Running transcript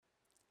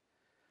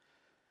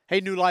Hey,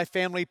 New Life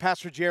family,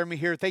 Pastor Jeremy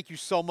here. Thank you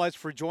so much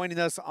for joining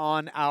us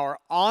on our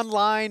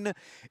online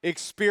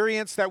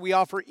experience that we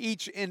offer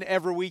each and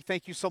every week.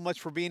 Thank you so much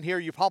for being here.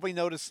 You probably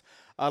noticed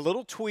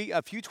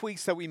a few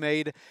tweaks that we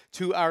made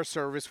to our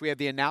service. We had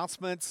the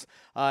announcements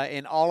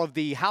and all of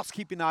the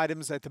housekeeping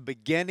items at the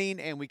beginning,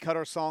 and we cut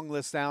our song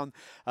list down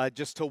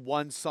just to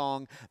one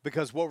song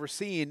because what we're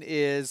seeing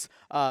is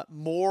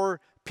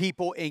more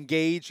people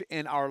engage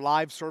in our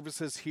live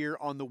services here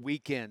on the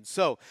weekend.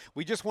 So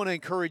we just want to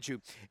encourage you,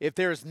 if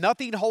there's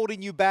nothing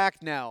holding you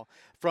back now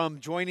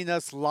from joining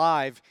us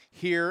live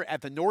here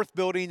at the North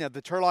Building of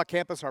the Turlock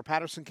campus, our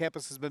Patterson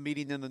campus has been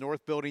meeting in the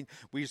North Building.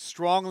 We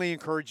strongly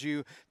encourage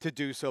you to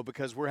do so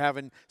because we're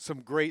having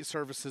some great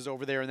services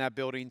over there in that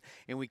building,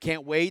 and we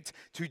can't wait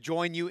to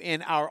join you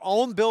in our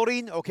own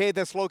building, okay,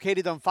 that's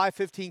located on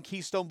 515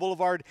 Keystone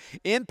Boulevard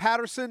in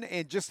Patterson.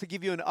 And just to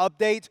give you an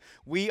update,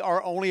 we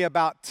are only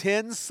about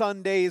 10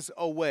 Sundays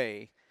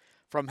away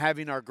from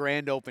having our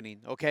grand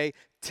opening, okay?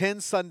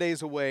 10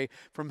 Sundays away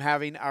from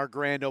having our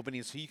grand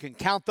opening. So you can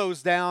count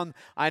those down.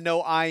 I know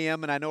I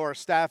am, and I know our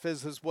staff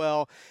is as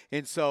well.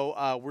 And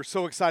so we're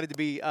so excited to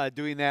be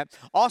doing that.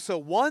 Also,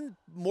 one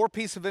more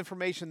piece of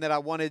information that I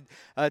wanted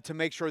to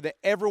make sure that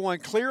everyone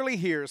clearly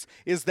hears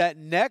is that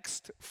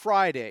next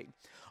Friday,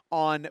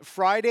 on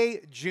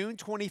Friday, June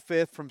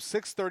 25th from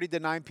 6:30 to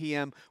 9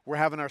 p.m., we're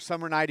having our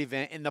summer night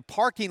event in the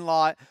parking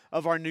lot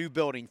of our new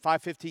building,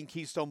 515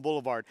 Keystone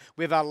Boulevard.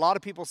 We've had a lot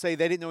of people say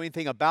they didn't know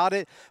anything about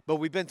it, but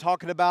we've been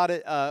talking about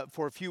it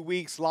for a few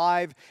weeks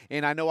live,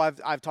 and I know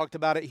I've talked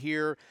about it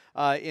here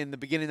in the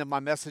beginning of my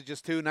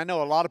messages too, and I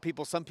know a lot of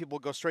people, some people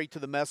go straight to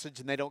the message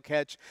and they don't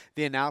catch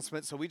the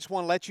announcement, so we just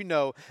want to let you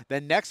know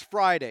that next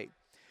Friday,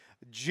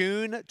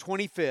 June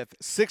 25th,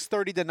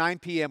 6:30 to 9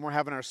 p.m., we're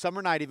having our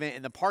summer night event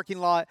in the parking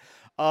lot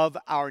of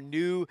our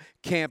new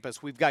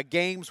campus. We've got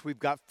games, we've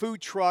got food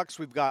trucks,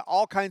 we've got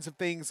all kinds of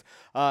things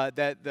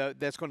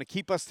that's going to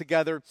keep us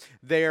together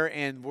there,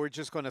 and we're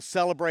just going to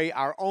celebrate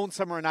our own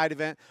summer night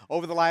event.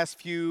 Over the last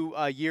few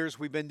years,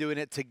 we've been doing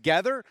it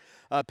together.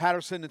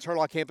 Patterson and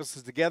Turlock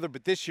campuses together,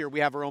 but this year we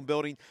have our own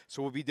building,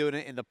 so we'll be doing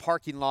it in the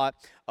parking lot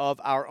of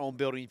our own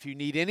building. If you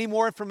need any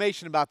more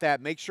information about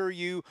that, make sure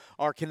you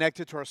are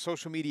connected to our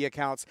social media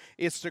accounts,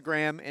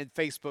 Instagram and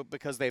Facebook,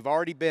 because they've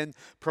already been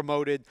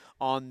promoted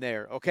on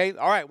there. Okay?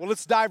 All right, well,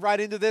 let's dive right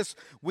into this.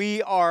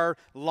 We are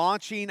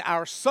launching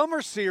our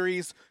summer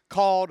series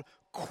called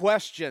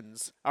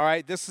Questions. All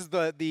right, this is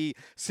the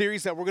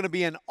series that we're going to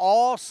be in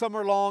all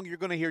summer long. You're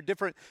going to hear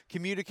different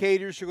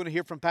communicators. You're going to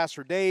hear from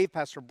Pastor Dave,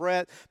 Pastor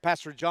Brett,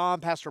 Pastor John,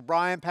 Pastor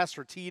Brian,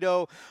 Pastor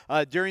Tito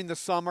during the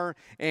summer,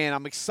 and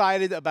I'm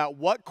excited about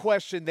what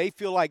question they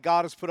feel like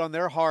God has put on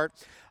their heart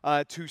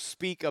to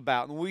speak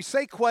about. And when we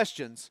say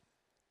questions,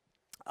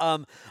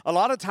 a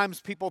lot of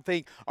times people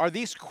think, are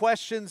these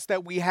questions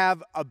that we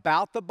have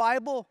about the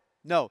Bible?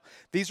 No,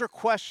 these are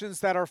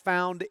questions that are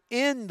found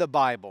in the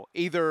Bible,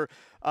 either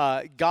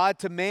God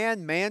to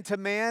man, man to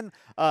man,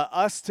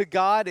 us to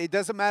God. It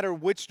doesn't matter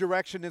which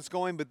direction it's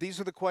going, but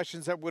these are the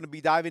questions that we're going to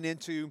be diving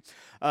into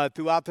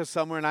throughout the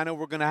summer, and I know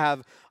we're going to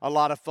have a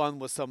lot of fun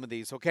with some of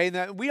these, okay?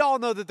 Now, we all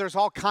know that there's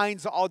all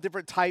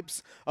different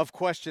types of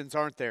questions,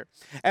 aren't there?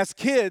 As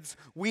kids,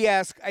 we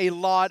ask a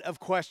lot of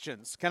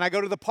questions. Can I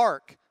go to the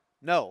park?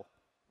 No.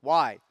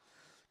 Why?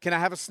 Can I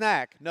have a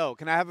snack? No.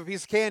 Can I have a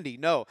piece of candy?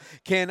 No.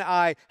 Can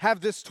I have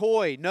this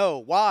toy? No.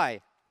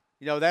 Why?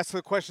 You know, that's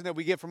the question that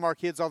we get from our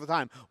kids all the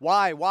time.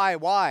 Why?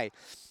 Why?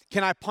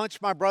 Can I punch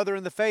my brother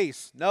in the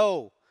face?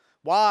 No.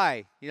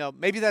 Why? You know,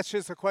 maybe that's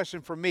just a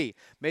question for me.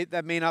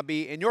 That may not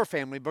be in your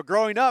family, but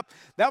growing up,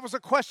 that was a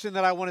question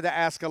that I wanted to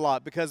ask a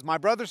lot because my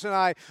brothers and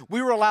I,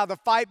 we were allowed to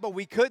fight, but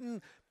we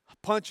couldn't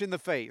punch in the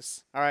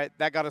face. All right,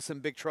 that got us in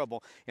big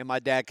trouble, and my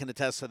dad can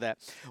attest to that.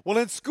 Well,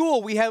 in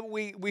school, we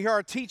hear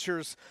our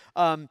teachers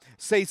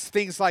say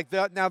things like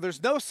that. Now,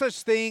 there's no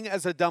such thing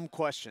as a dumb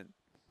question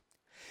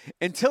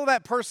until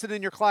that person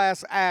in your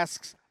class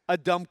asks a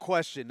dumb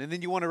question, and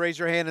then you want to raise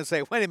your hand and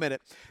say, wait a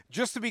minute,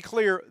 just to be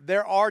clear,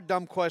 there are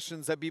dumb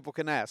questions that people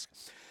can ask.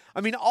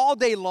 I mean, all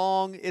day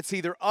long, it's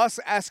either us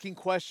asking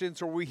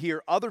questions or we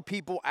hear other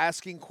people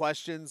asking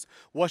questions.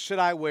 What should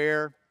I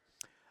wear?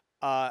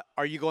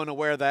 Are you going to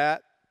wear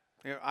that?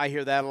 I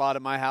hear that a lot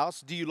in my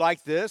house. Do you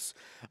like this?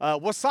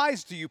 What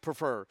size do you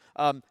prefer?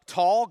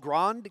 Tall,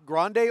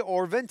 grande,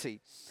 or venti?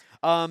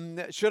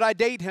 Should I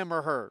date him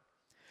or her?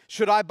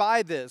 Should I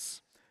buy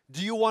this?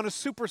 Do you want to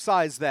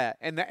supersize that?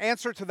 And the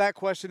answer to that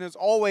question is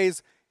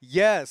always,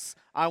 yes,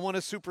 I want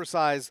to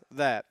supersize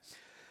that.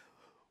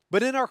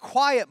 But in our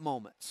quiet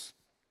moments,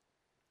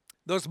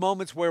 those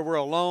moments where we're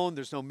alone,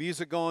 there's no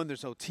music going,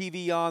 there's no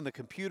TV on, the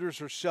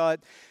computers are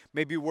shut,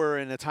 maybe we're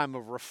in a time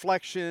of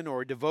reflection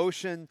or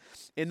devotion.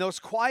 In those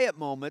quiet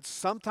moments,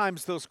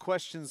 sometimes those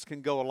questions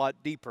can go a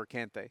lot deeper,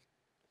 can't they?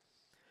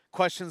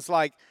 Questions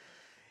like,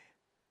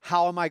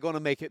 how am I going to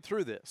make it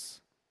through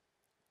this?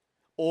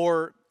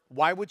 Or,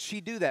 why would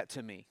she do that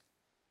to me?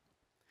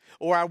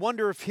 Or, I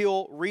wonder if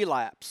he'll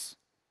relapse.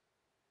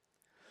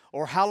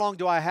 Or, how long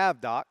do I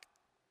have, Doc?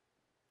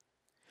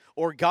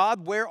 Or,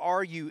 God, where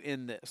are you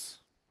in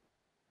this?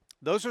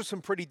 Those are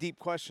some pretty deep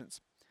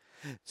questions.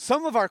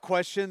 Some of our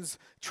questions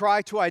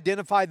try to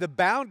identify the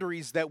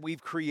boundaries that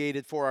we've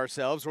created for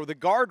ourselves or the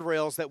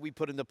guardrails that we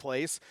put into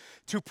place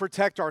to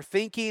protect our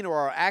thinking or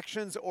our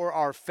actions or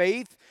our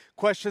faith.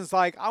 Questions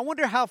like, I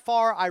wonder how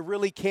far I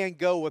really can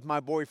go with my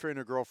boyfriend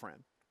or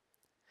girlfriend.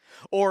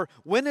 Or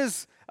when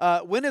is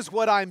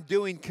what I'm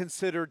doing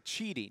considered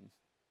cheating?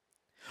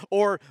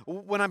 Or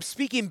when I'm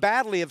speaking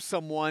badly of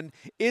someone,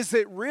 is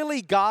it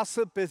really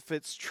gossip if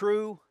it's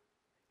true?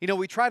 You know,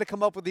 we try to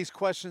come up with these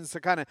questions to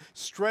kind of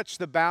stretch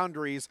the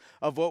boundaries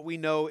of what we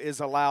know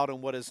is allowed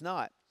and what is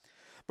not.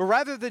 But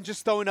rather than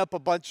just throwing up a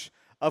bunch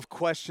of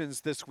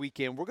questions this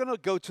weekend, we're going to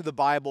go to the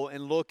Bible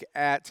and look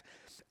at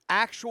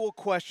actual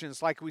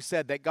questions, like we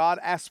said, that God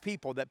asks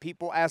people, that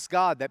people ask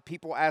God, that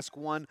people ask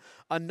one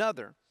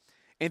another.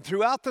 And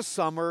throughout the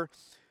summer,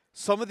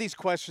 some of these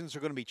questions are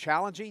going to be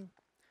challenging.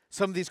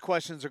 Some of these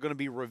questions are going to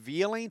be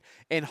revealing,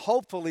 and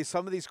hopefully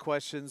some of these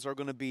questions are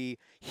going to be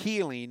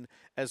healing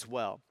as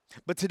well.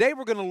 But today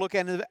we're going to look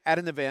at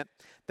an event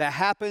that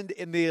happened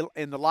in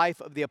the life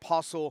of the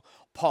Apostle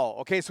Paul.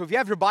 Okay, so if you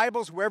have your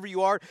Bibles, wherever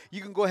you are, you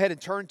can go ahead and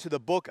turn to the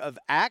book of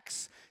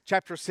Acts,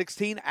 chapter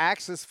 16.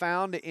 Acts is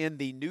found in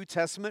the New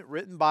Testament,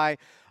 written by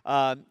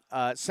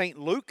St.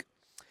 Luke.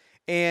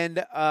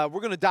 And we're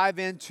going to dive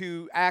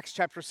into Acts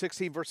chapter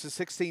 16, verses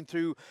 16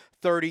 through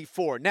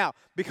 34. Now,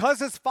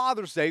 because it's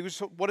Father's Day, we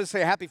just want to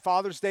say happy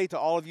Father's Day to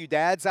all of you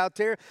dads out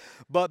there.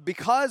 But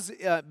because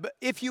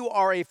if you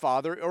are a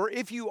father or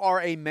if you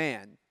are a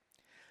man,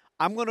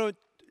 I'm going to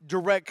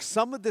direct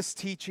some of this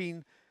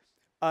teaching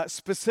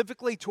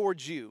specifically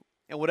towards you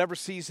in whatever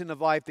season of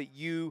life that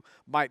you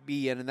might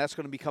be in. And that's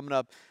going to be coming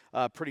up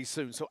pretty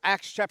soon. So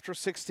Acts chapter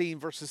 16,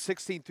 verses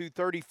 16 through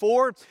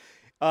 34.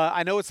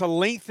 I know it's a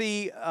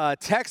lengthy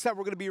text that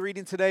we're going to be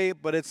reading today,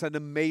 but it's an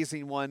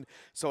amazing one,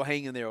 so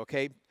hang in there,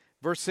 okay?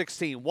 Verse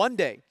 16, one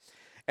day,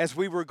 as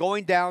we were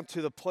going down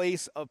to the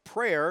place of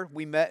prayer,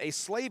 we met a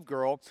slave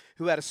girl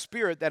who had a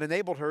spirit that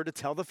enabled her to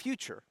tell the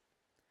future.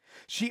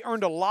 She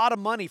earned a lot of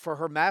money for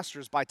her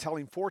masters by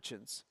telling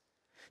fortunes.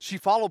 She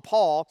followed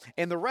Paul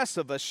and the rest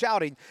of us,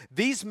 shouting,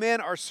 "These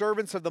men are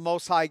servants of the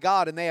Most High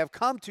God, and they have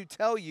come to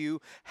tell you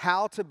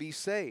how to be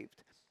saved."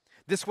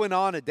 This went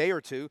on a day or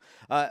two.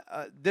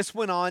 This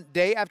went on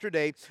day after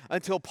day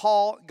until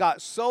Paul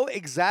got so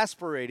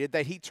exasperated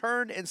that he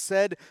turned and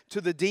said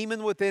to the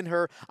demon within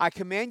her, "I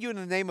command you in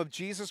the name of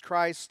Jesus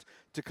Christ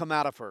to come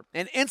out of her."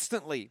 And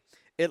instantly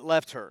it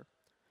left her.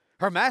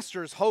 Her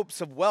master's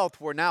hopes of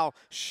wealth were now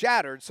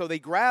shattered, so they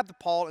grabbed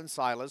Paul and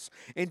Silas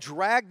and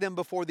dragged them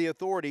before the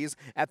authorities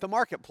at the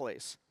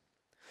marketplace.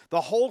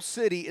 "The whole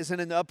city is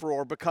in an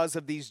uproar because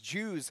of these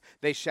Jews,"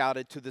 they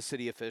shouted to the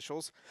city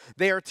officials.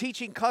 "They are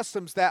teaching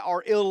customs that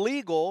are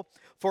illegal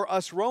for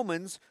us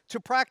Romans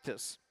to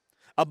practice."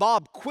 A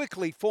mob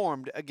quickly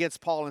formed against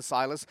Paul and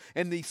Silas,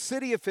 and the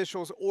city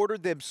officials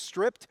ordered them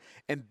stripped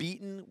and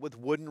beaten with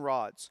wooden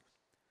rods.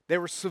 They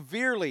were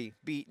severely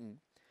beaten,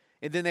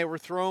 and then they were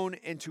thrown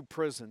into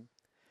prison.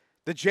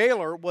 The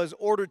jailer was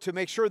ordered to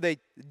make sure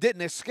they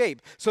didn't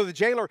escape, so the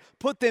jailer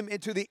put them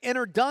into the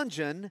inner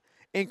dungeon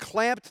and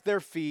clamped their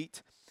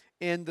feet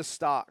in the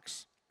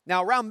stocks.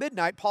 Now, around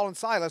midnight, Paul and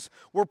Silas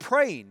were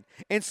praying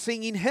and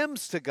singing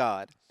hymns to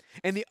God,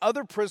 and the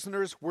other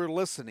prisoners were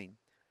listening.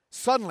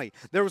 Suddenly,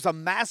 there was a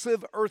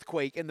massive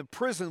earthquake, and the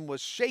prison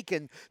was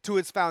shaken to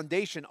its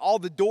foundation. All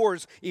the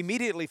doors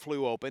immediately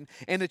flew open,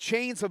 and the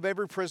chains of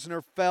every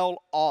prisoner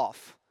fell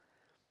off.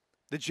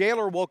 The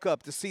jailer woke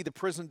up to see the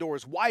prison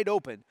doors wide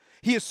open.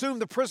 He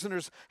assumed the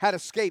prisoners had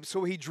escaped,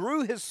 so he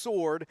drew his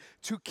sword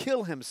to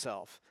kill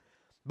himself.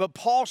 But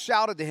Paul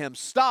shouted to him,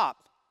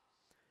 "Stop!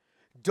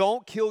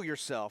 Don't kill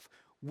yourself.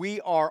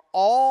 We are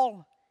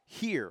all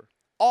here.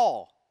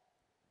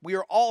 We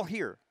are all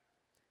here."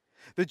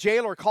 The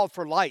jailer called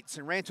for lights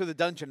and ran to the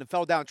dungeon and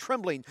fell down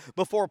trembling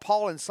before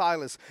Paul and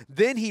Silas.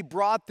 Then he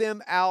brought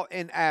them out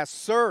and asked,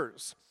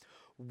 "Sirs,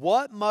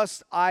 what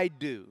must I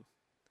do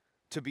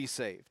to be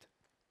saved?"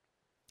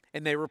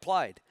 And they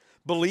replied,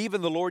 "Believe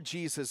in the Lord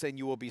Jesus and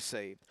you will be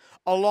saved,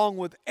 along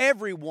with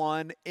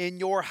everyone in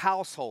your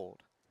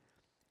household."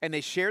 And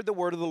they shared the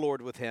word of the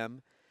Lord with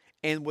him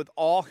and with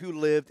all who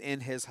lived in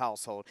his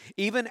household.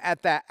 Even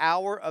at that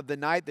hour of the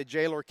night, the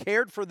jailer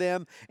cared for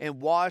them and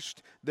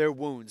washed their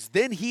wounds.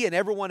 Then he and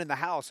everyone in the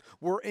house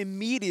were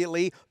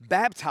immediately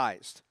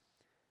baptized.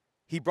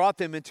 He brought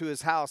them into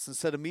his house and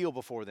set a meal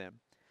before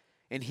them.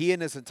 And he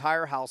and his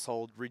entire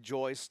household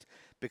rejoiced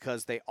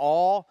because they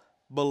all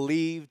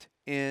believed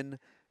in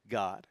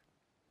God.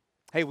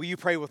 Hey, will you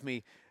pray with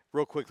me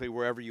real quickly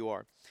wherever you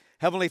are?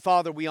 Heavenly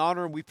Father, we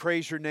honor and we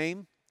praise your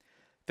name.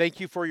 Thank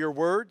you for your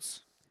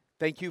words.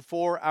 Thank you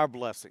for our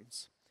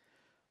blessings.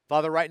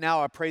 Father, right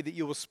now I pray that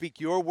you will speak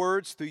your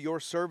words through your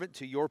servant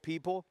to your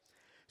people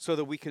so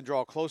that we can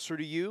draw closer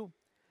to you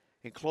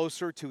and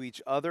closer to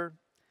each other.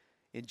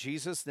 In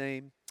Jesus'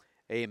 name,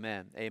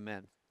 amen.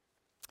 Amen.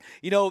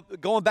 You know,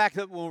 going back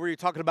to when we were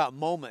talking about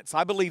moments,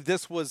 I believe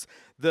this was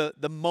the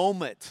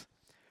moment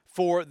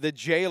for the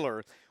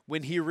jailer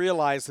when he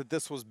realized that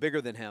this was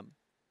bigger than him.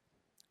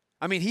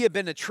 I mean, he had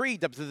been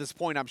intrigued up to this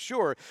point, I'm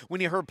sure, when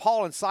he heard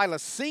Paul and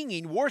Silas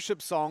singing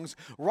worship songs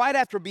right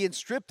after being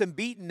stripped and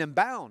beaten and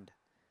bound.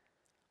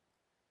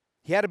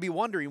 He had to be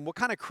wondering, what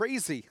kind of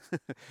crazy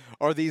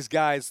are these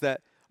guys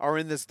that are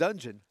in this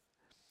dungeon?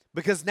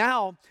 Because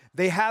now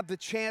they have the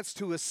chance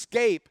to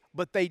escape,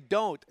 but they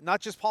don't. Not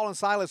just Paul and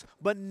Silas,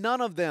 but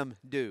none of them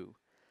do.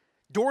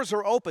 Doors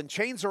are open,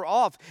 chains are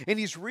off, and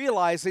he's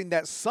realizing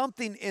that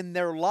something in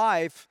their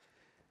life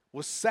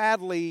was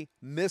sadly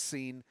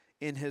missing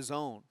in his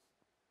own.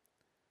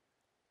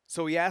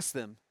 So he asked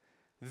them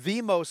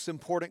the most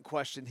important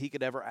question he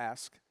could ever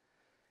ask.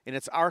 And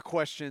it's our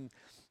question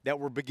that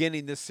we're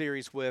beginning this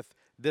series with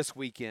this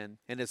weekend,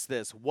 and it's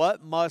this: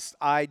 what must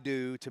I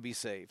do to be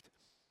saved?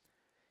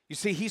 You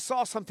see, he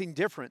saw something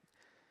different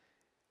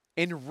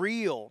and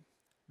real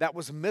that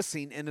was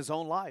missing in his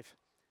own life.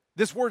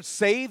 This word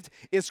saved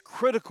is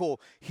critical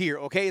here,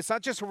 okay? It's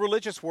not just a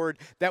religious word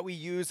that we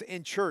use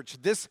in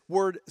church. This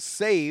word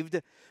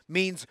saved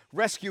means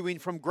rescuing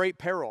from great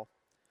peril,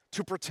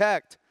 to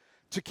protect,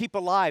 to keep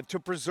alive, to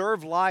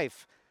preserve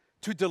life,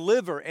 to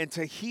deliver and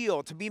to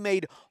heal, to be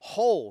made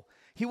whole.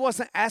 He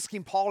wasn't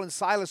asking Paul and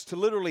Silas to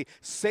literally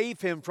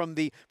save him from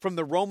the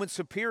Roman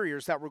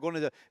superiors that were going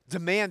to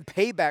demand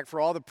payback for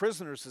all the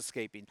prisoners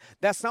escaping.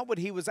 That's not what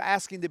he was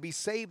asking to be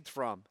saved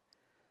from.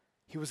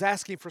 He was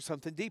asking for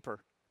something deeper,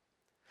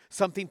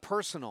 something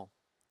personal,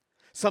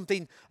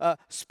 something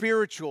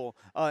spiritual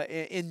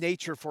in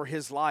nature for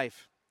his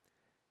life.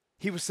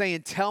 He was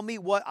saying, tell me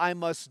what I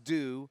must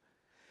do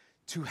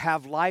to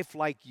have life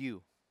like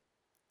you.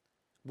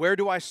 Where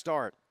do I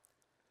start?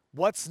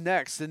 What's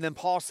next? And then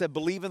Paul said,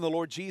 believe in the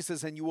Lord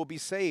Jesus and you will be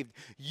saved,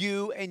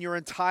 you and your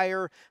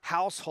entire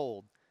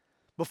household.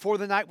 Before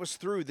the night was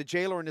through, the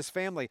jailer and his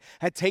family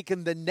had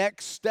taken the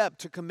next step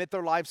to commit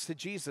their lives to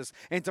Jesus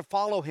and to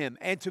follow him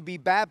and to be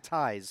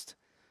baptized.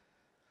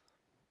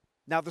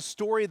 Now, the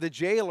story of the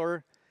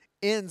jailer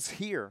ends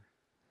here,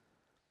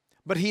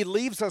 but he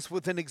leaves us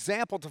with an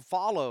example to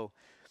follow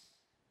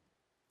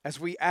as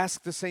we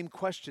ask the same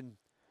question: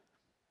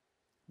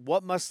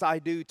 what must I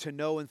do to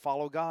know and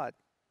follow God?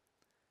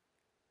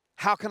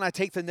 How can I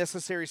take the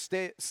necessary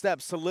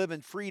steps to live in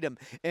freedom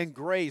and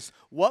grace?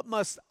 What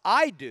must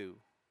I do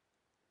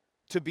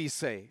to be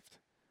saved?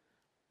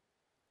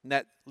 And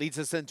that leads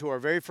us into our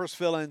very first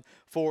fill-in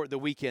for the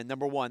weekend.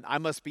 Number one, I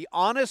must be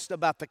honest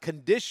about the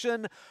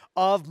condition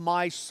of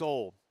my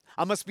soul.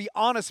 I must be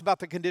honest about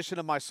the condition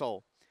of my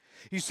soul.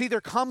 You see,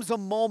 there comes a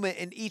moment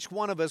in each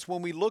one of us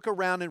when we look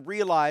around and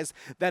realize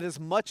that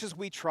as much as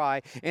we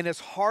try and as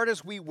hard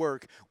as we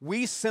work,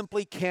 we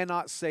simply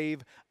cannot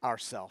save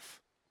ourselves.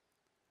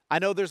 I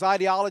know there's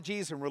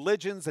ideologies and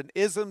religions and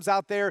isms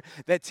out there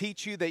that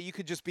teach you that you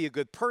could just be a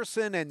good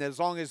person, and as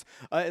long as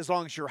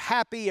you're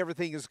happy,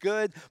 everything is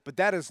good. But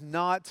that is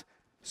not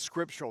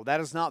scriptural. That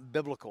is not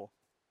biblical.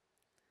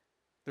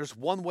 There's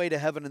one way to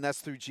heaven, and that's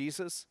through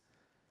Jesus.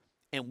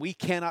 And we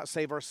cannot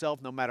save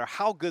ourselves no matter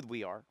how good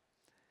we are.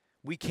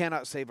 We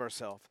cannot save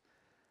ourselves.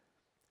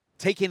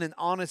 Taking an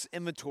honest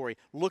inventory,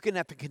 looking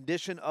at the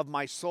condition of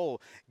my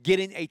soul,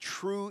 getting a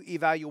true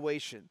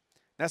evaluation.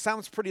 That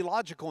sounds pretty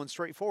logical and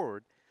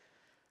straightforward.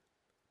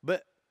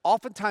 But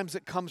oftentimes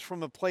it comes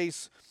from a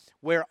place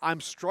where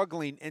I'm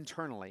struggling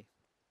internally.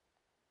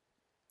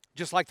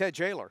 Just like that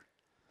jailer.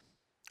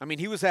 I mean,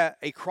 he was at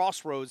a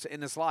crossroads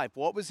in his life.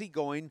 What was he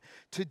going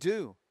to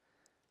do?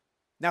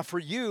 Now, for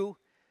you,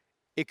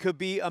 it could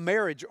be a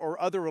marriage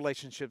or other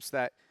relationships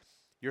that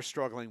you're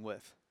struggling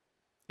with.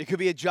 It could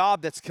be a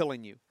job that's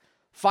killing you.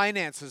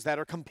 Finances that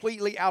are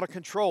completely out of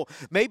control.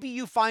 Maybe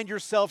you find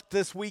yourself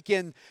this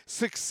weekend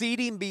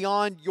succeeding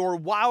beyond your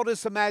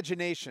wildest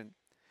imagination,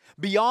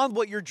 beyond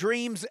what your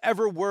dreams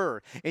ever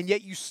were, and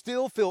yet you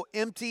still feel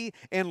empty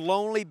and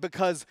lonely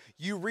because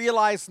you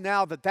realize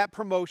now that that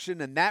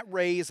promotion and that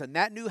raise and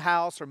that new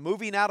house or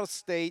moving out of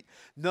state,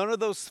 none of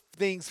those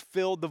things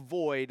fill the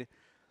void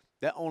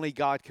that only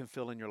God can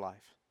fill in your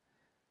life.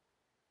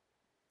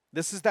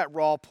 This is that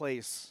raw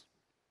place.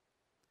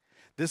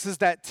 This is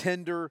that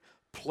tender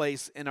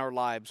place in our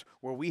lives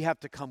where we have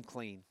to come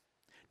clean.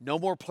 No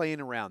more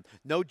playing around.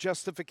 No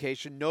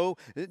justification.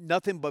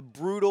 Nothing but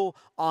brutal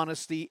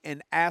honesty,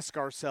 and ask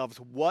ourselves,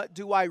 what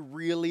do I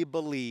really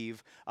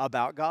believe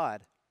about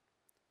God?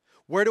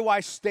 Where do I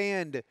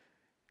stand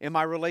in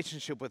my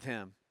relationship with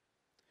Him?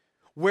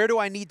 Where do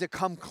I need to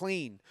come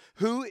clean?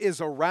 Who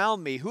is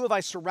around me? Who have I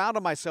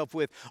surrounded myself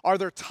with? Are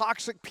there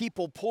toxic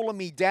people pulling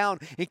me down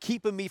and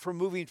keeping me from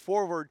moving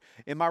forward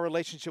in my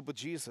relationship with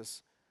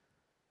Jesus?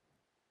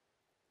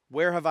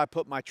 Where have I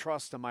put my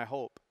trust and my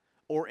hope?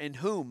 Or in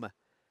whom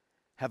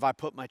have I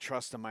put my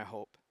trust and my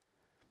hope?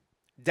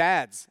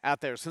 Dads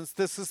out there, since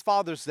this is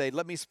Father's Day,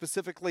 let me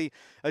specifically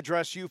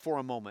address you for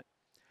a moment.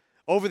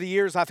 Over the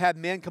years, I've had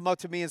men come up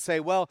to me and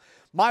say, well,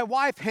 my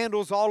wife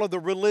handles all of the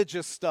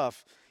religious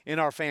stuff in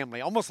our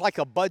family, almost like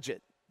a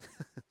budget.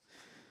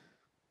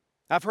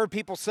 I've heard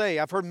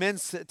men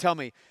tell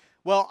me,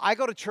 well, I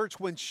go to church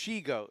when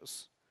she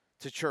goes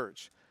to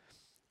church.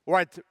 Or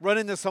I'd run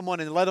into someone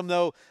and let them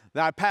know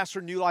that I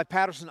pastor New Life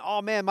Patterson.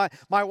 Oh man,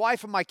 my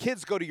wife and my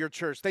kids go to your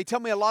church. They tell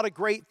me a lot of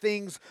great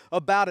things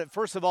about it.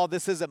 First of all,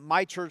 this isn't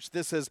my church.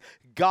 This is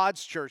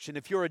God's church. And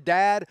if you're a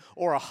dad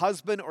or a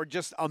husband or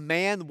just a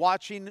man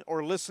watching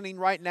or listening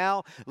right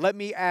now, let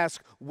me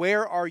ask,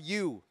 where are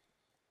you?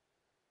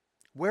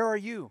 Where are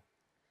you?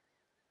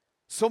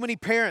 So many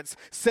parents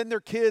send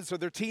their kids or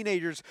their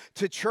teenagers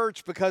to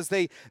church because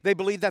they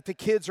believe that the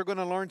kids are going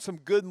to learn some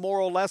good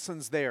moral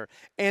lessons there.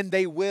 And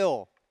they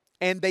will.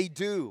 And they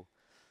do.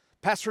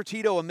 Pastor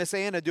Tito and Miss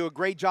Anna do a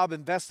great job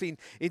investing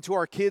into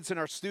our kids and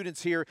our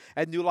students here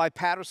at New Life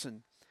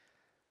Patterson.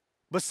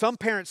 But some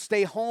parents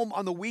stay home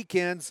on the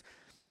weekends,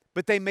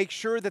 but they make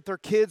sure that their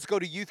kids go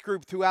to youth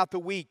group throughout the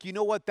week. You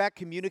know what that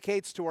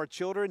communicates to our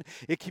children?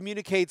 It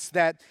communicates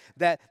that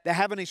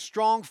having a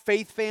strong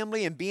faith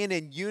family and being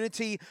in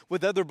unity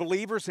with other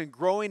believers and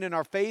growing in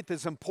our faith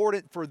is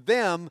important for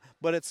them,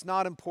 but it's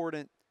not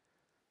important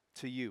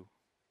to you.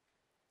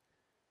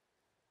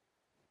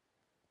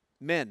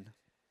 Men,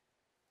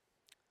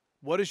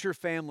 what does your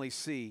family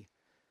see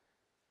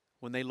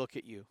when they look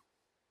at you?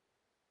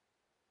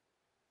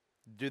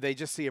 Do they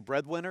just see a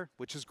breadwinner,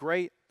 which is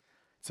great?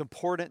 It's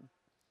important.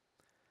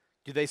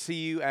 Do they see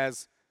you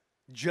as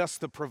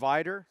just the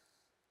provider,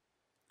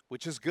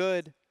 which is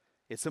good?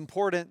 It's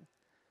important.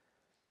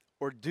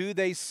 Or do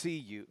they see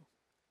you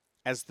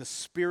as the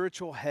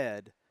spiritual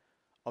head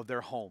of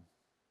their home?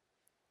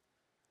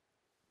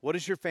 What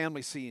does your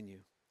family see in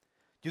you?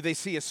 Do they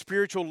see a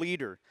spiritual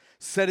leader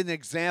setting an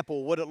example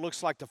of what it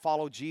looks like to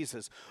follow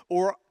Jesus?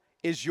 Or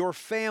is your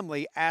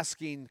family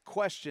asking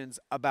questions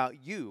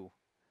about you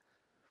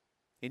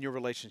in your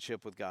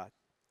relationship with God?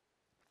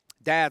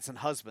 Dads and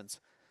husbands,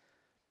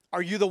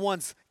 are you the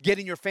ones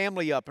getting your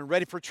family up and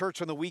ready for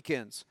church on the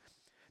weekends?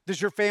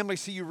 Does your family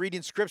see you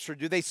reading scripture?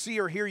 Do they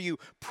see or hear you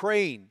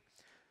praying?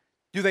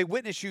 Do they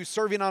witness you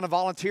serving on a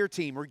volunteer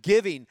team or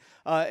giving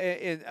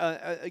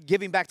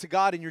back to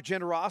God in your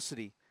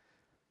generosity?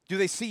 Do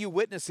they see you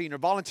witnessing or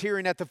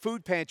volunteering at the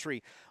food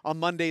pantry on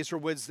Mondays or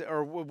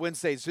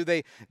Wednesdays? Do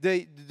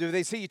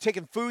they see you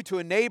taking food to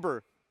a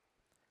neighbor?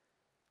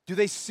 Do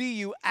they see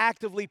you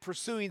actively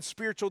pursuing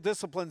spiritual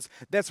disciplines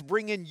that's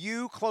bringing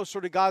you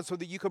closer to God so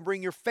that you can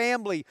bring your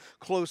family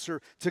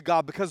closer to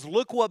God? Because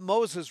look what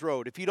Moses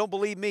wrote. If you don't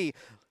believe me,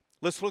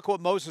 let's look what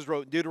Moses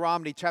wrote in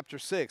Deuteronomy chapter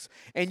 6.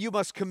 And you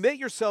must commit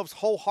yourselves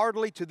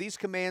wholeheartedly to these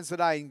commands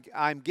that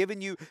I'm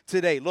giving you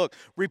today. Look,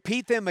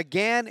 repeat them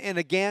again and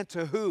again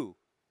to who?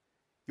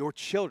 Your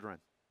children.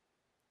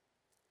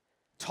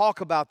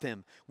 Talk about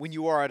them when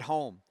you are at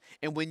home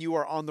and when you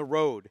are on the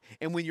road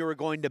and when you are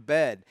going to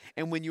bed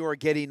and when you are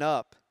getting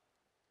up.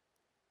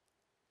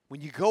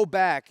 When you go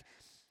back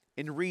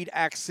and read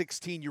Acts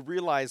 16, you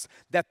realize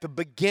that the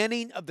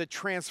beginning of the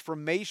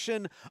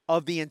transformation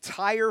of the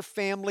entire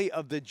family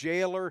of the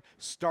jailer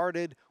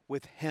started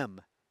with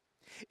him.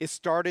 It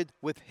started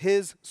with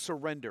his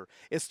surrender.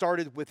 It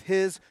started with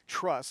his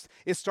trust.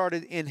 It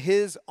started in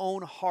his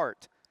own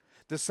heart.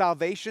 The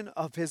salvation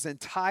of his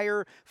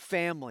entire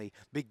family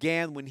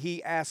began when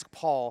he asked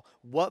Paul,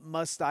 "What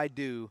must I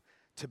do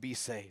to be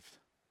saved?"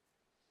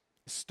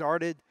 It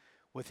started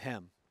with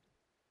him.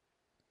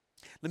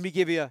 Let me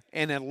give you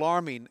an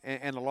alarming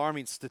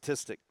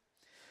statistic.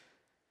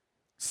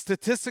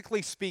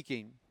 Statistically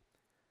speaking,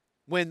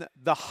 when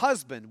the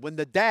husband, when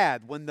the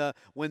dad, when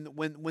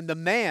the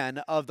man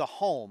of the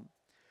home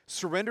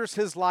surrenders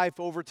his life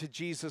over to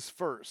Jesus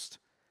first,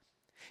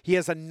 he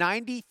has a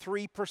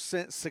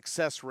 93%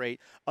 success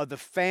rate of the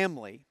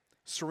family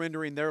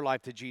surrendering their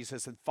life to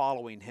Jesus and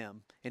following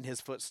him in his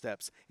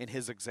footsteps, in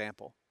his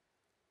example.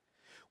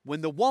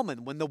 When the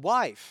woman, when the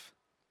wife,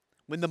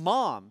 when the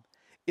mom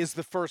is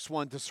the first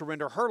one to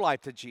surrender her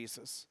life to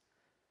Jesus,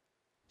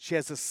 she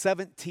has a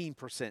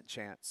 17%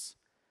 chance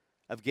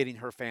of getting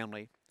her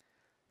family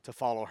to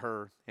follow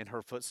her in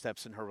her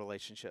footsteps in her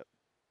relationship.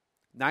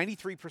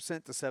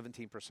 93% to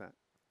 17%.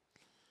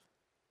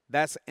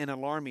 That's an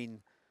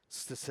alarming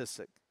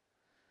statistic.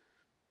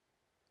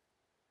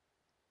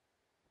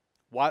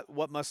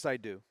 What must I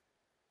do?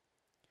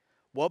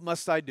 What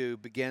must I do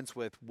begins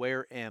with,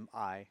 where am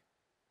I?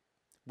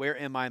 Where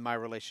am I in my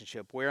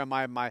relationship? Where am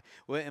I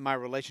in my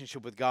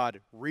relationship with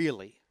God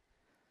really?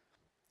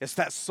 It's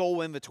that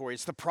soul inventory.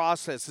 It's the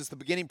process. It's the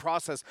beginning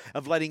process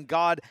of letting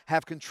God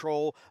have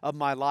control of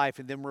my life.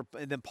 And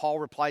then Paul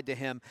replied to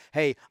him,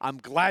 "Hey, I'm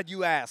glad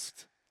you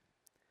asked,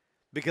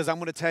 because I'm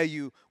going to tell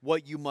you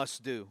what you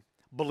must do.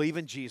 Believe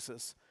in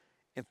Jesus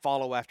and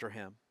follow after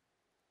him."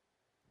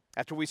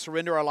 After we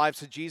surrender our lives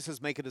to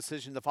Jesus, make a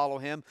decision to follow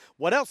him,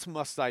 what else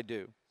must I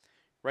do?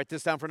 Write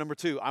this down for number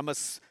 2. I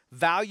must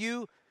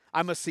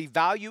see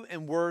value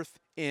and worth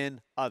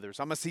in others.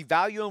 I must see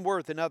value and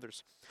worth in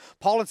others.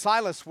 Paul and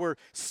Silas were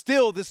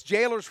still this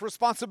jailer's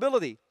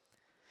responsibility.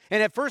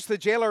 And at first the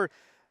jailer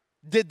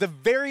did the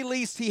very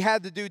least he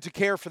had to do to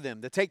care for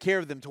them, to take care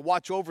of them, to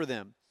watch over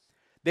them.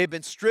 They'd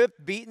been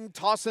stripped, beaten,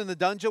 tossed in the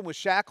dungeon with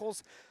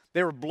shackles.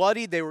 They were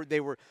bloody. They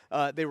were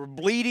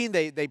bleeding.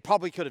 They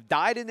probably could have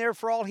died in there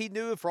for all he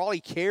knew, for all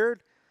he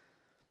cared.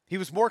 He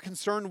was more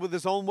concerned with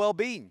his own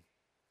well-being.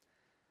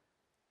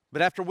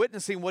 But after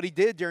witnessing what he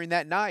did during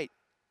that night,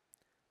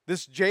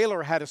 this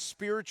jailer had a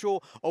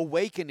spiritual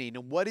awakening.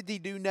 And what did he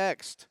do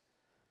next?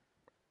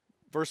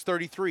 Verse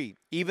 33,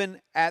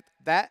 even at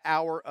that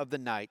hour of the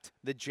night,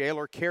 the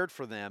jailer cared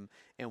for them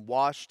and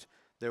washed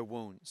their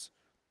wounds.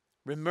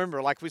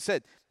 Remember, like we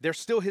said, they're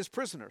still his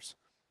prisoners.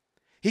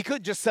 He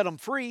couldn't just set them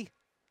free,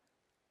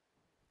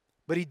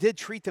 but he did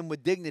treat them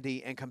with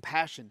dignity and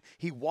compassion.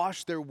 He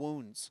washed their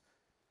wounds.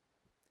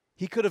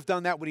 He could have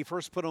done that when he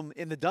first put them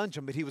in the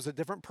dungeon, but he was a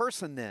different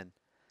person then.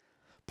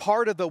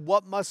 Part of the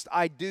what must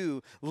I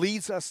do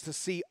leads us to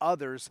see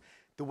others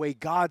the way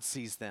God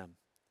sees them.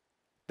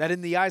 That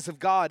in the eyes of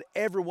God,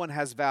 everyone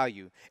has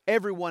value,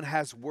 everyone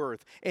has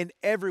worth, and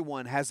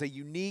everyone has a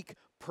unique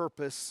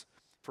purpose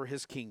for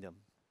his kingdom.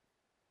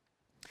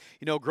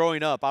 You know,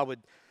 growing up, I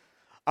would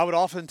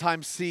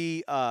oftentimes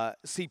see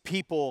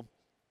people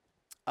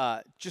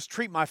just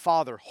treat my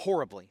father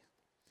horribly.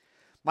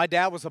 My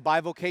dad was a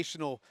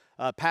bivocational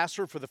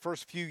pastor for the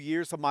first few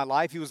years of my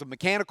life. He was a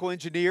mechanical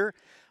engineer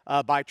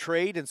by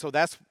trade, and so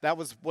that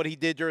was what he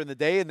did during the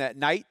day. And that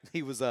night,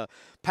 he was a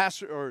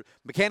pastor or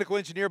mechanical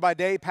engineer by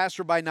day,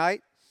 pastor by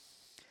night.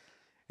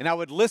 And I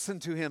would listen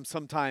to him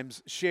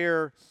sometimes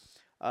share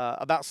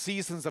about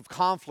seasons of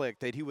conflict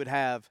that he would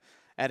have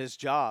at his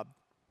job.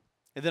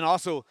 And then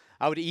also,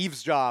 I would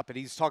eavesdrop, and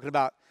he's talking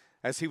about,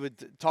 as he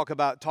would talk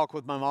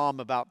with my mom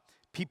about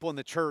people in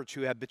the church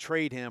who had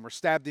betrayed him or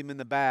stabbed him in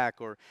the back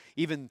or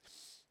even,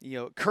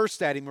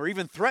 cursed at him or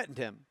even threatened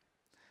him.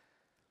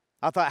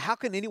 I thought, how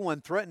can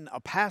anyone threaten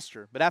a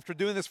pastor? But after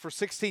doing this for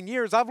 16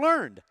 years, I've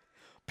learned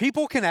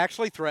people can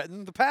actually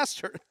threaten the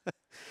pastor,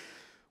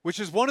 which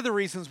is one of the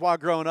reasons why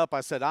growing up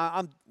I said,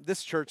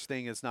 this church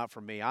thing is not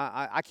for me.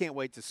 I can't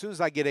wait. As soon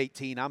as I get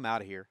 18, I'm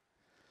out of here.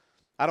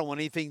 I don't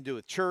want anything to do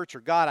with church or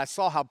God. I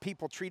saw how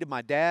people treated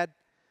my dad.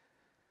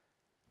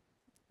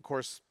 Of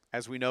course,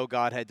 as we know,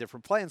 God had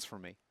different plans for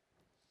me.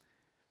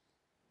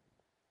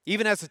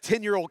 Even as a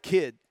 10-year-old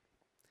kid,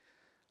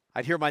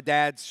 I'd hear my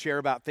dad share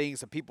about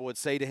things that people would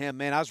say to him.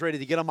 Man, I was ready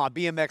to get on my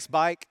BMX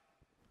bike.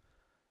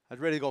 I was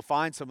ready to go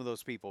find some of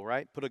those people,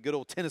 right? Put a good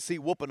old Tennessee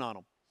whooping on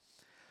them.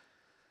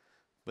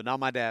 But not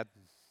my dad.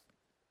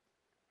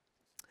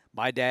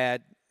 My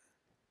dad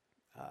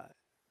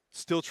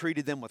still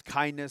treated them with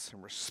kindness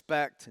and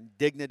respect and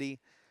dignity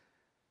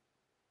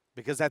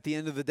because at the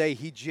end of the day,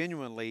 he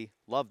genuinely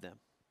loved them.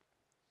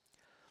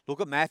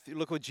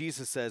 Look what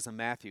Jesus says in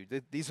Matthew.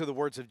 These are the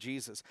words of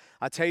Jesus.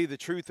 I tell you the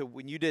truth, that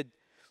when you did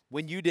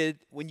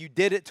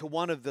it to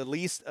one of the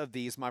least of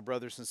these, my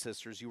brothers and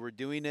sisters, you were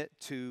doing it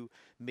to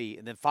me.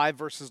 And then 5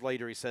 verses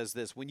later, he says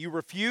this: when you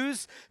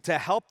refuse to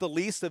help the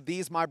least of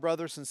these, my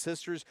brothers and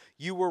sisters,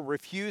 you were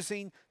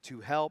refusing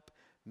to help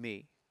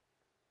me.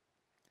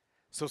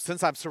 So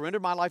since I've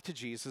surrendered my life to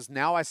Jesus,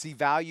 now I see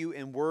value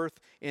and worth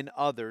in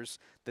others.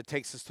 That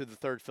takes us to the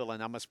third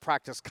fill-in. I must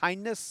practice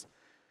kindness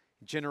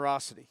and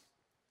generosity.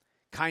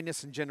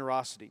 Kindness and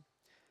generosity.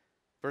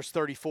 Verse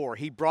 34,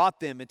 he brought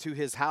them into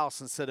his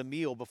house and set a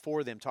meal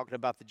before them, talking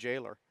about the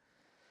jailer.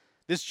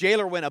 This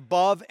jailer went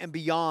above and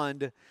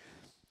beyond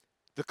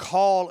the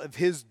call of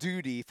his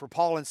duty for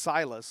Paul and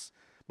Silas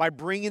by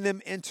bringing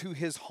them into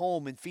his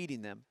home and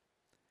feeding them.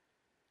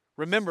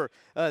 Remember,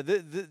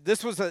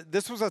 this was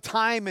a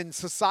time in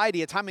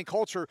society, a time in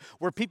culture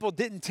where people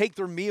didn't take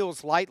their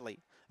meals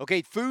lightly.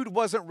 Okay, food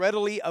wasn't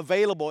readily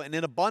available and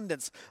in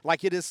abundance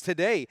like it is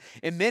today,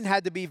 and men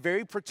had to be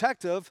very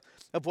protective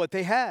of what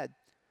they had.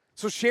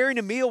 So sharing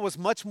a meal was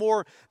much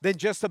more than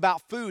just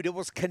about food. It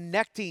was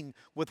connecting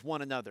with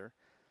one another.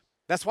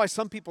 That's why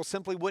some people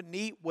simply wouldn't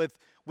eat with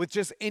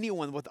just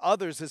anyone, with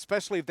others,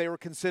 especially if they were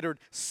considered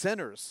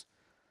sinners.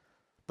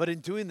 But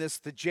in doing this,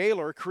 the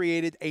jailer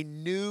created a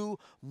new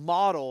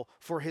model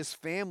for his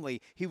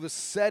family. He was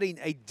setting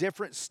a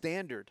different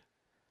standard.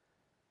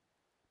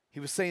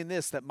 He was saying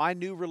this, that my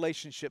new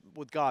relationship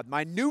with God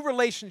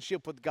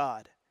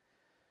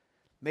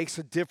makes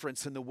a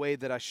difference in the way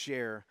that I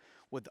share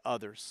with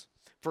others.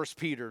 1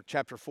 Peter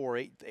chapter 4,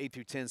 8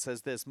 through 10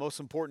 says this: most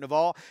important of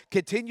all,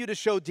 continue to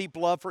show deep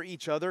love for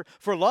each other,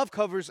 for love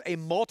covers a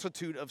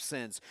multitude of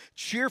sins.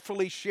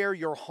 Cheerfully share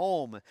your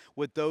home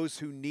with those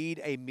who need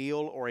a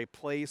meal or a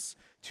place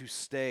to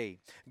stay.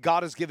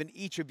 God has given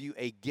each of you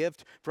a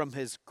gift from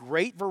his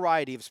great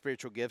variety of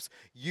spiritual gifts.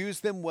 Use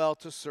them well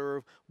to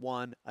serve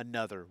one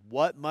another.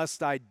 What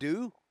must I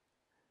do?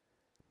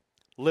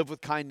 Live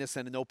with kindness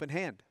and an open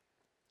hand.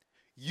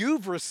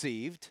 You've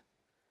received,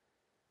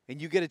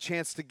 and you get a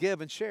chance to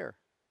give and share.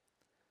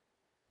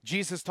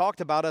 Jesus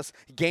talked about us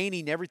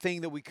gaining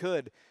everything that we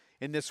could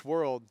in this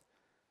world,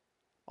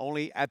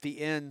 only at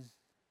the end,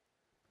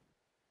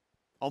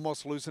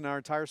 almost losing our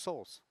entire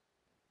souls.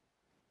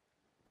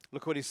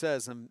 Look what he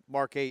says in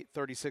Mark 8,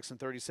 36 and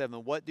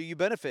 37. What do you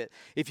benefit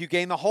if you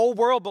gain the whole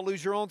world but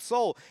lose your own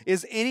soul?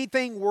 Is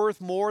anything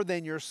worth more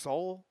than your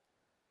soul?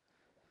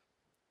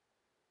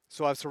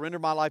 So I've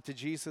surrendered my life to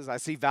Jesus. I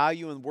see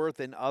value and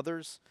worth in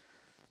others.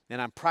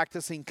 And I'm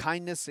practicing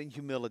kindness and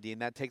humility.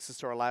 And that takes us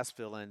to our last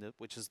fill-in,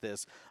 which is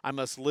this: I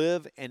must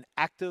live in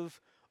active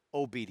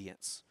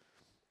obedience.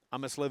 I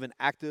must live in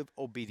active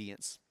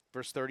obedience.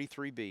 Verse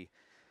 33b.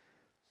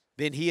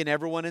 Then he and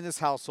everyone in his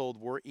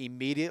household were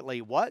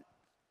immediately what?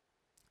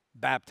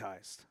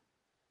 Baptized.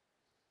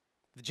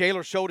 The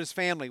jailer showed his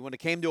family when it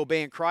came to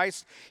obeying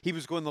Christ, he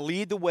was going to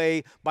lead the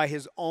way by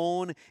his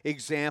own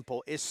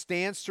example. It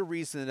stands to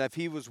reason that if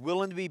he was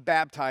willing to be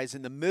baptized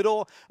in the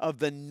middle of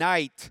the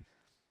night,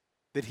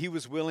 that he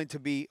was willing to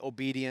be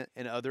obedient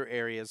in other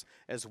areas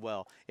as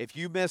well. If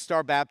you missed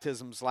our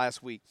baptisms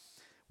last week,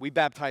 we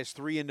baptized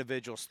three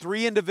individuals.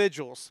 Three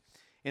individuals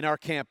in our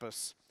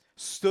campus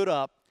stood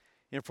up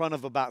in front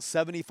of about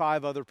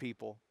 75 other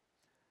people,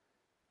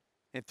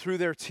 and through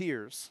their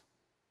tears,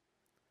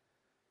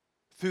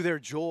 through their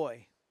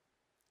joy,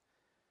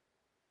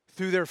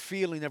 through their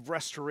feeling of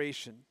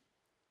restoration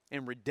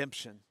and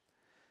redemption,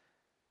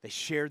 they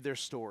shared their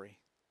story.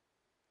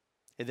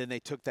 And then they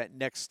took that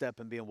next step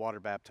in being water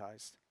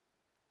baptized.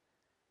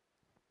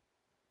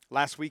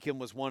 Last weekend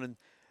was one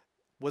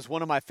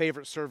of my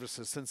favorite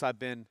services since I've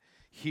been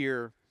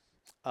here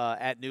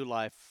at New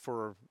Life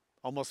for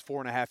almost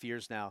 4.5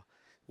 years now.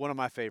 One of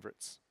my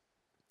favorites.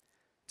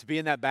 To be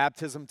in that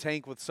baptism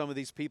tank with some of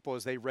these people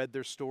as they read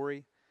their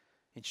story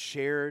and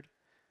shared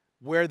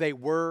where they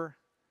were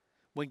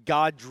when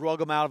God drug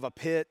them out of a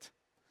pit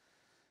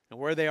and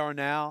where they are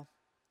now.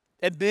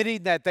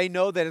 Admitting that they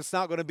know that it's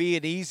not going to be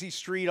an easy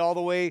street all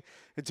the way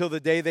until the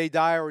day they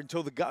die or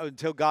until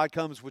God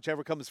comes,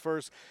 whichever comes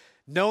first.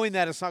 Knowing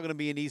that it's not going to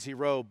be an easy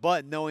road,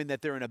 but knowing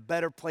that they're in a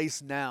better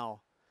place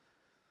now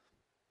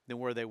than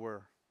where they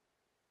were.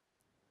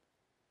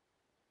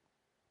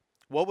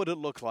 What would it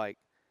look like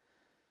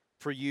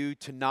for you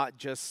to not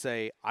just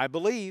say, I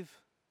believe,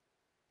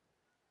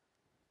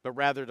 but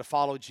rather to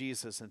follow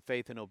Jesus in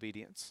faith and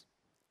obedience?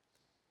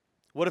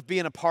 What if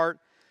being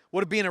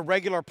a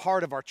regular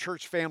part of our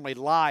church family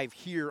live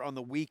here on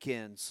the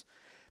weekends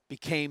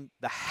became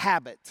the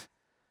habit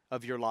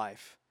of your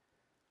life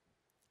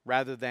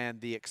rather than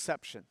the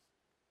exception?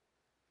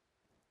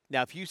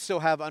 Now, if you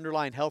still have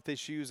underlying health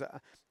issues,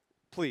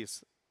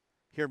 please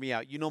hear me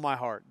out. You know my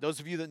heart.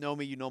 Those of you that know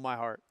me, you know my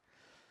heart.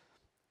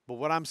 But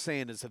what I'm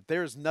saying is if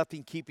there's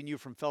nothing keeping you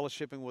from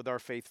fellowshipping with our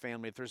faith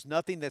family, if there's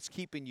nothing that's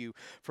keeping you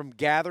from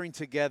gathering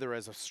together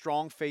as a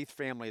strong faith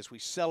family as we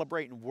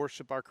celebrate and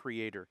worship our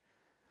Creator,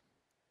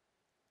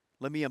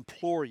 let me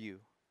implore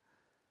you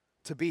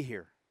to be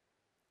here.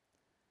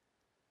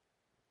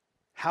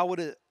 How would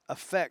it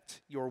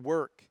affect your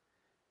work,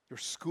 your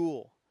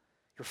school,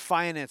 your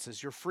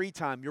finances, your free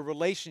time, your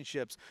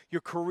relationships,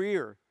 your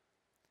career,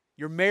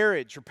 your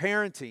marriage, your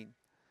parenting,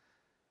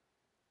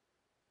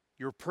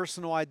 your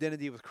personal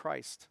identity with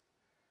Christ?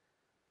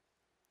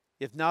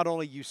 If not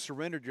only you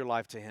surrendered your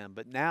life to Him,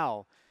 but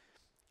now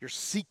you're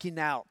seeking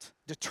out,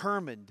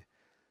 determined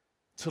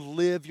to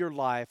live your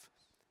life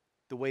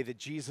the way that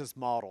Jesus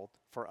modeled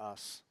for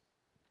us.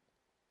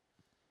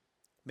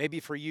 Maybe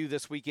for you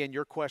this weekend,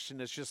 your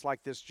question is just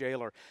like this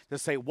jailer, to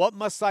say, what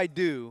must I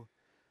do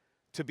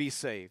to be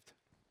saved?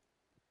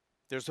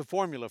 There's a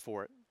formula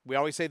for it. We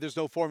always say there's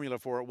no formula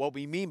for it. What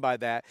we mean by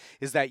that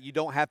is that you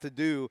don't have to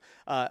do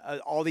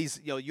all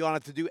these, you don't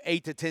have to do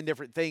 8 to 10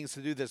 different things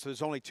to do this.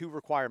 There's only 2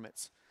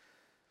 requirements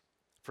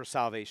for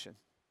salvation.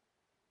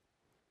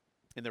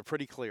 And they're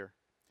pretty clear.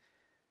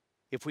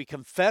 If we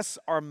confess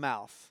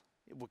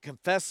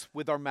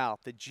with our mouth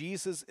that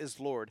Jesus is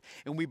Lord,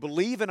 and we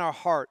believe in our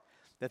heart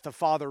that the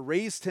Father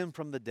raised Him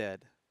from the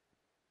dead,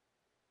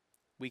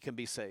 we can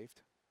be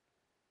saved.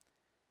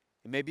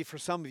 And maybe for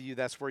some of you,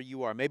 that's where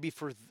you are. Maybe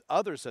for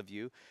others of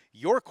you,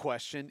 your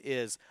question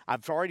is,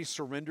 I've already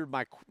surrendered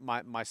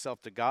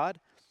myself to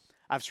God.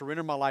 I've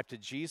surrendered my life to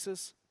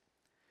Jesus.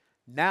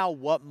 Now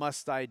what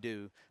must I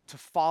do to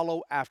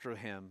follow after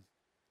Him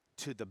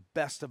to the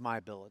best of my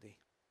ability?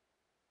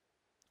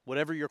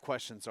 Whatever your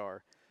questions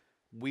are,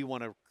 we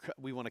want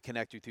to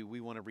connect with you. We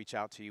want to reach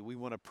out to you. We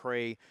want to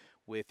pray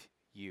with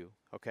you,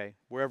 okay?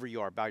 Wherever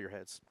you are, bow your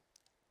heads.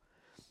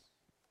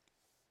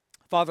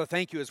 Father,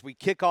 thank you as we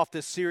kick off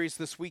this series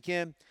this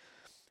weekend.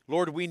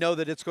 Lord, we know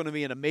that it's going to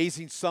be an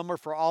amazing summer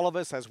for all of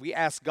us as we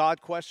ask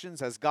God questions,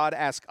 as God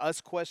asks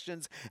us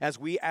questions, as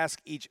we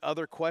ask each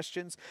other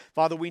questions.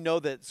 Father, we know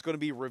that it's going to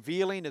be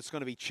revealing, it's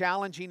going to be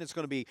challenging, it's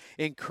going to be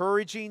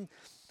encouraging,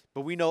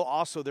 but we know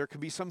also there could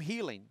be some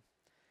healing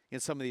in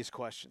some of these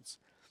questions.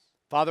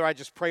 Father, I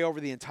just pray over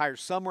the entire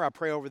summer. I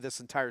pray over this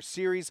entire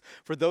series.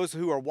 For those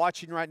who are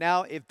watching right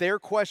now, if their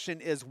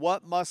question is,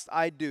 what must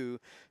I do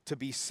to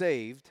be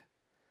saved?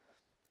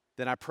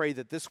 Then I pray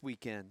that this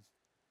weekend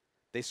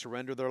they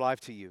surrender their life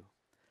to you,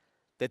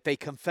 that they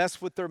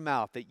confess with their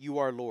mouth that you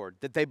are Lord,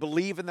 that they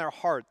believe in their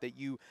heart that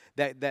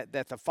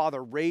the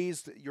Father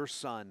raised your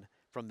Son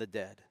from the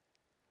dead.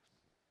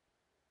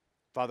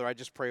 Father, I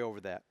just pray over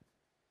that.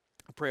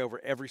 I pray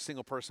over every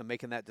single person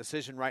making that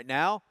decision right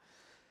now.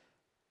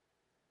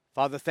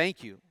 Father,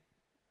 thank you.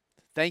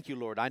 Thank you,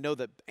 Lord. I know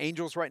that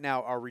angels right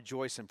now are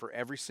rejoicing for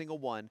every single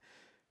one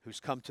who's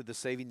come to the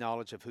saving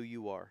knowledge of who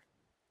you are.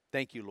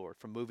 Thank you, Lord,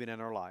 for moving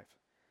in our life.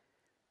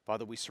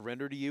 Father, we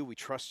surrender to you. We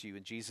trust you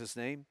in Jesus'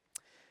 name.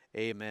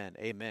 Amen.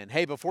 Amen.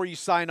 Hey, before you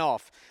sign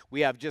off,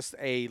 we have just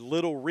a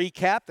little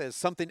recap. There's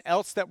something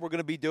else that we're going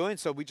to be doing.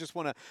 So we just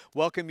want to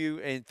welcome you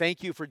and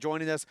thank you for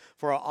joining us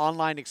for our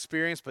online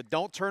experience. But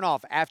don't turn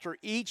off. After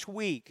each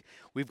week,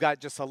 we've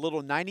got just a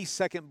little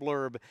 90-second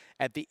blurb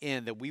at the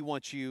end that we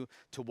want you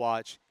to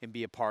watch and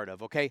be a part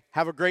of. Okay?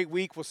 Have a great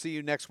week. We'll see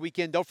you next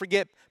weekend. Don't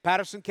forget,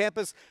 Patterson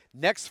campus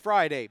next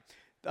Friday.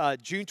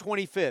 June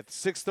 25th,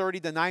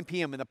 6:30 to 9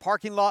 p.m. in the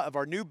parking lot of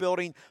our new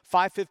building,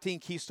 515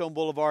 Keystone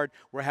Boulevard.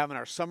 We're having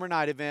our summer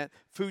night event,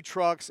 food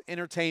trucks,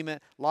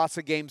 entertainment, lots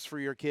of games for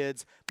your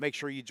kids. Make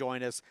sure you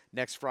join us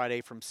next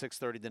Friday from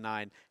 6:30 to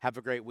 9. Have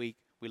a great week.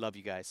 We love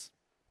you guys.